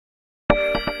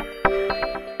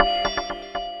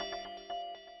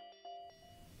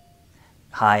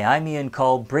Hi, I'm Ian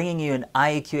Cull, bringing you an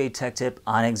IAQA tech tip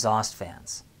on exhaust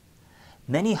fans.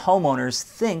 Many homeowners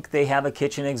think they have a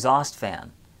kitchen exhaust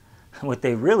fan. What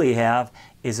they really have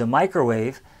is a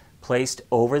microwave placed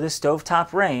over the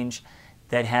stovetop range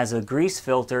that has a grease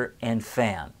filter and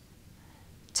fan.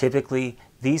 Typically,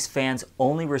 these fans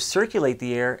only recirculate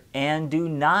the air and do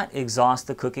not exhaust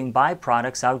the cooking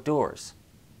byproducts outdoors.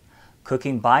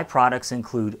 Cooking byproducts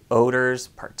include odors,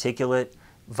 particulate,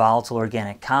 volatile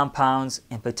organic compounds,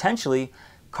 and potentially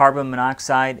carbon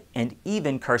monoxide and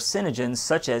even carcinogens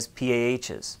such as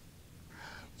PAHs.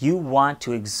 You want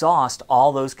to exhaust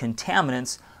all those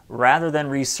contaminants rather than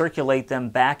recirculate them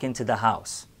back into the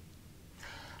house.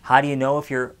 How do you know if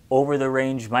your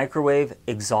over-the-range microwave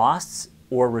exhausts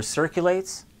or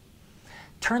recirculates?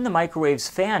 Turn the microwave's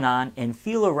fan on and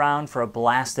feel around for a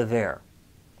blast of air.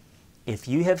 If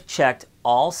you have checked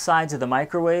all sides of the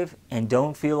microwave and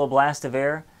don't feel a blast of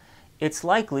air, it's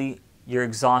likely you're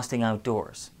exhausting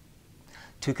outdoors.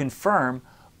 To confirm,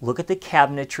 look at the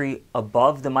cabinetry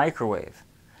above the microwave.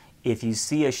 If you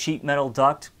see a sheet metal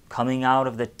duct coming out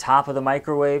of the top of the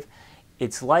microwave,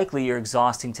 it's likely you're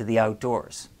exhausting to the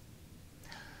outdoors.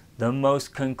 The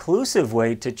most conclusive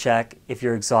way to check if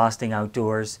you're exhausting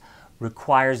outdoors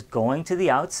requires going to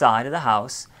the outside of the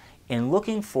house and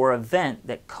looking for a vent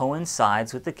that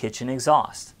coincides with the kitchen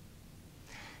exhaust.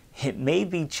 It may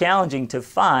be challenging to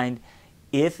find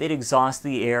if it exhausts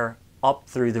the air up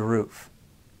through the roof.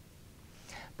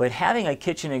 But having a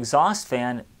kitchen exhaust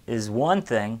fan is one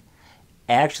thing,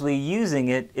 actually using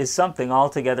it is something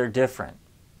altogether different.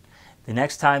 The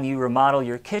next time you remodel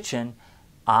your kitchen,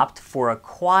 opt for a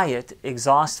quiet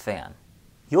exhaust fan.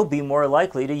 You'll be more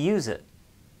likely to use it.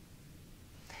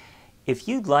 If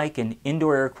you'd like an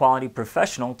indoor air quality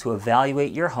professional to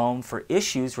evaluate your home for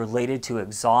issues related to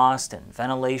exhaust and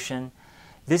ventilation,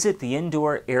 visit the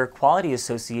Indoor Air Quality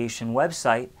Association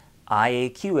website,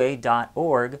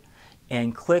 IAQA.org,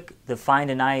 and click the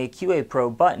Find an IAQA Pro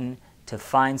button to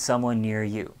find someone near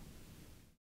you.